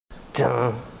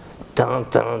dun dun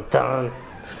dun dun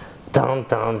dun dun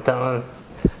dun dun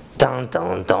dun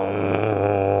dun dun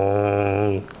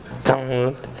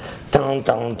dun dun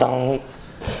dun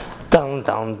dun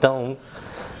dun dun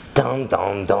dun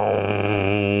dun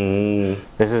dun.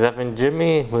 This is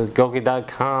FnJimmy with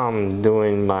Goki.com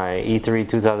doing my E3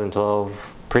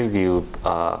 2012 preview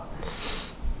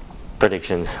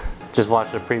predictions. Just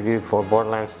watched the preview for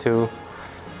Borderlands 2.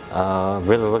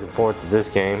 Really looking forward to this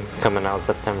game coming out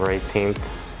September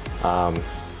 18th.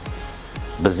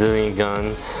 Bazillion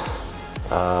guns,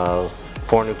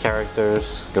 4 new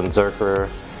characters, Gunzerker,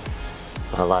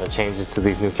 a lot of changes to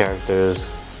these new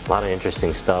characters, a lot of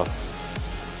interesting stuff.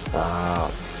 I'm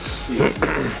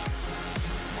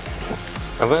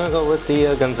gonna go with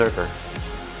the Gunzerker,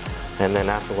 and then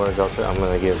afterwards I'm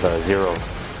gonna give 0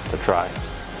 a try.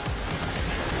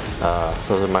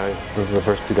 Those are the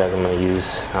first 2 guys I'm gonna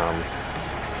use.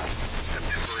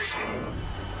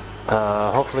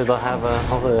 Hopefully they'll have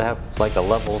like a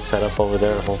level set up over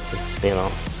there. Hopefully, you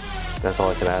know, that's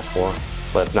all I can ask for.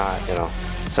 But if not, you know,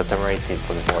 September 18th,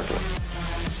 looking forward to it.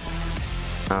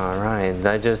 Alright,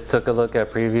 I just took a look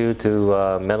at preview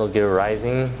to Metal Gear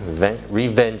Rising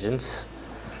Revengeance.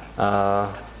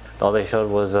 All they showed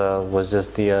was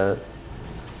just the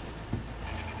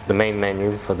main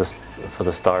menu for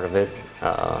the start of it.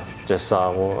 Just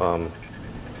saw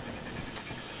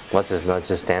what's his nuts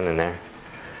just standing there.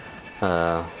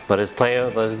 But it's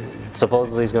playable. But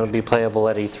supposedly it's going to be playable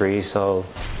at E3, so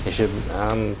it should.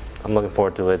 I'm looking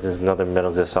forward to it. This is another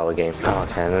Metal Gear Solid game.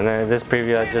 Okay, and then this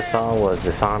preview I just saw was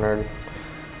Dishonored.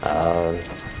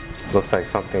 Looks like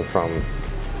something from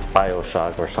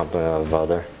BioShock or something or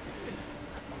other.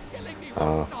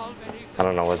 I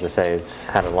don't know what to say. It's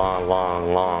had a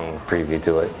long preview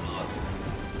to it,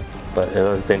 but it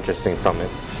looked interesting from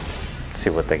it. Let's see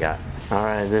what they got. All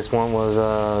right, this one was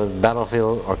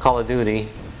Battlefield or Call of Duty,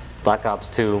 Black Ops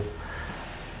 2.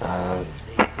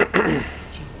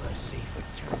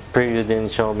 Preview didn't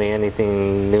show me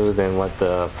anything new than what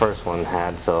the first one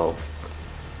had, so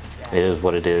it is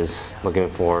what it is. Looking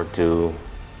forward to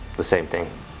the same thing.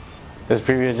 This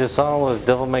preview I just saw was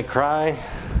Devil May Cry.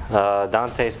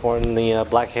 Dante sporting the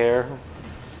black hair.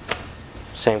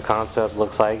 Same concept,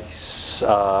 looks like.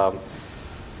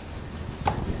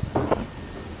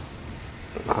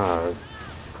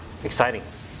 Exciting.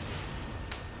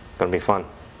 Gonna be fun.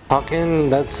 Pumpkin,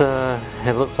 that's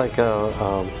it looks like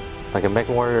a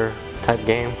MechWarrior type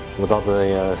game with all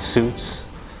the suits,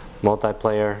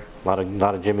 multiplayer, a lot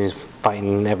of Jimmys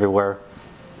fighting everywhere.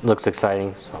 Looks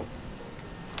exciting, so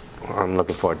I'm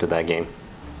looking forward to that game.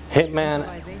 Hitman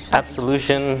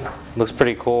Absolution looks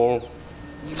pretty cool.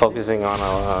 Focusing on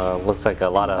looks like a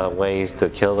lot of ways to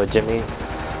kill a Jimmy.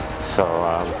 So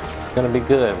it's gonna be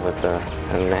good with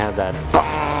and they have that.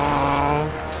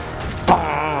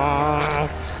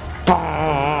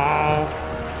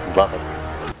 Love it.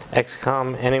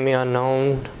 XCOM Enemy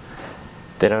Unknown.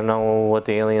 They don't know what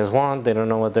the aliens want. They don't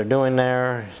know what they're doing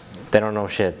there. They don't know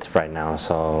shit right now.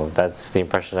 So that's the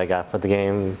impression I got for the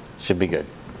game. Should be good.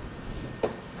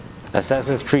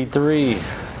 Assassin's Creed 3.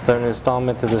 3rd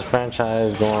installment to this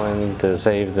franchise, going to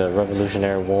save the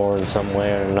Revolutionary War in some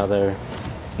way or another.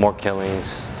 More killings,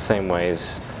 same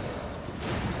ways.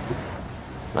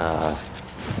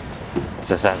 It's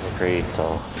Assassin's Creed,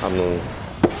 so I mean,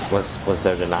 what's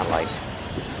there to not like?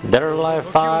 Dead or Alive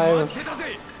 5,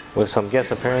 with some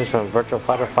guest appearance from Virtua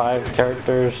Fighter 5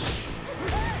 characters.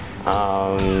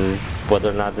 Whether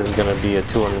or not this is going to be a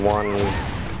 2-in-1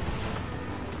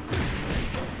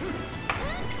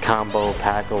 combo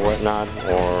pack or whatnot,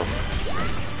 or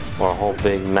a whole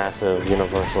big massive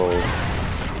universal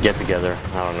get together.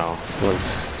 I don't know.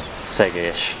 Looks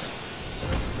Sega-ish.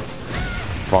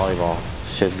 Volleyball.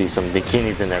 Should be some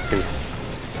bikinis in there too.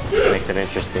 Makes it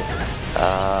interesting.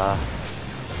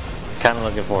 Kind of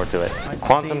looking forward to it.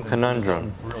 Quantum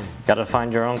Conundrum. Gotta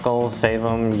find your uncle, save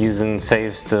him, using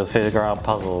saves to figure out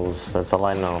puzzles. That's all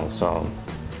I know. So,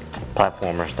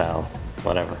 platformer style,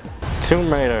 whatever.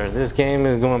 Tomb Raider. This game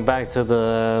is going back to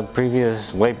the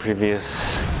way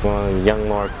previous, young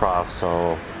Lara Croft.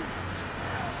 So,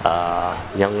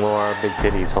 young Lara, big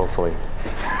titties, hopefully.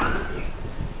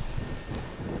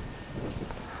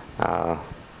 A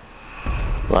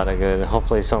lot of good,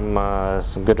 hopefully some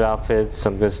good outfits,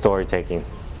 some good story taking.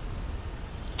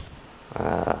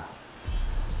 I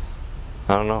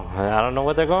don't know. I don't know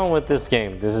what they're going with this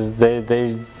game. This is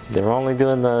they're only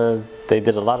doing they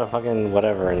did a lot of fucking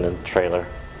whatever in the trailer.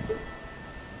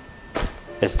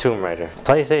 It's Tomb Raider.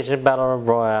 PlayStation Battle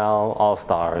Royale All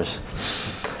Stars.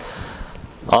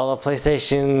 All of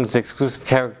PlayStation's exclusive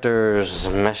characters,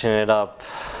 meshing it up.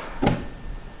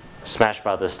 Smash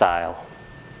Brothers style.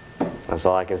 That's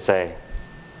all I can say.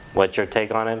 What's your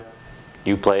take on it?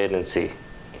 You play it and see.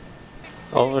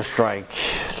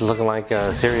 Overstrike, looking like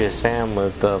a Serious Sam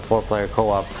with the 4-player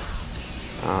co-op.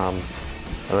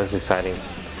 It looks exciting.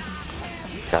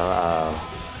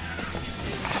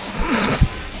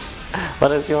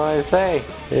 What else you want to say?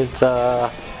 It's I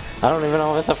don't even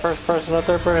know if it's a first-person or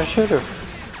third-person shooter.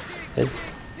 It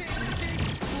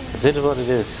is what it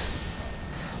is.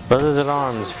 Brothers in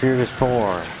Arms, Furious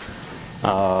 4.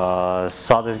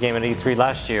 Saw this game at E3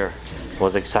 last year.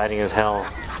 Was exciting as hell.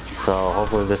 So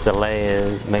hopefully this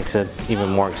delay makes it even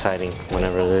more exciting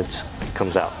whenever it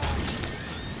comes out.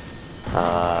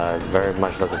 Very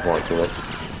much looking forward to it.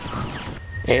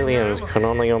 Aliens,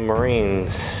 Colonial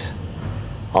Marines.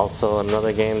 Also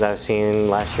another game that I've seen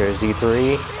last year is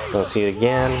E3. Gonna see it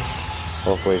again.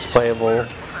 Hopefully it's playable.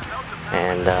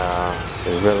 And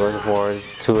just really looking forward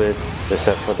to it,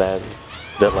 except for that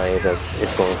delay that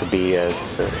it's going to be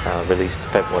released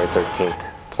February 13th,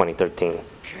 2013.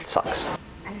 It sucks.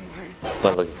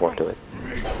 But looking forward to it.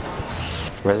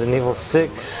 Resident Evil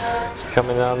 6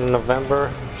 coming out in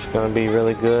November. It's going to be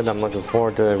really good. I'm looking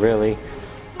forward to it, really.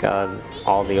 Got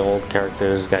all the old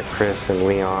characters. Got Chris and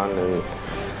Leon, and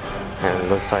it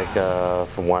looks like,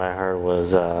 from what I heard,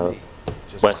 was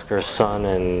Wesker's son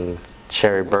and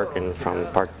Sherry Birkin from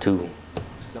Part 2.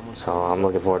 So I'm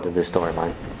looking forward to this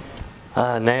storyline.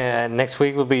 Next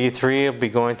week will be E3. I'll be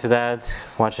going to that,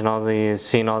 watching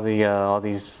seeing all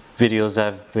these videos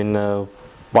I've been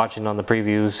watching on the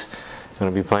previews.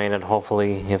 Gonna be playing it,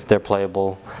 hopefully, if they're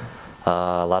playable.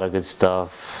 A lot of good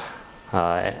stuff,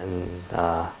 and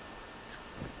the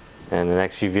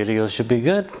next few videos should be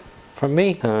good from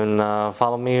me. And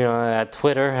follow me at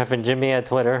Twitter, FnJimmy at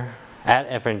Twitter, at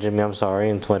FnJimmy, I'm sorry,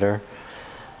 in Twitter.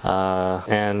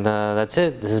 And that's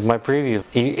it. This is my preview.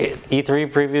 E3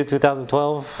 Preview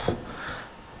 2012.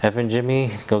 FnJimmy,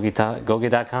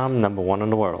 GoGet.com, #1 in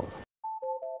the world.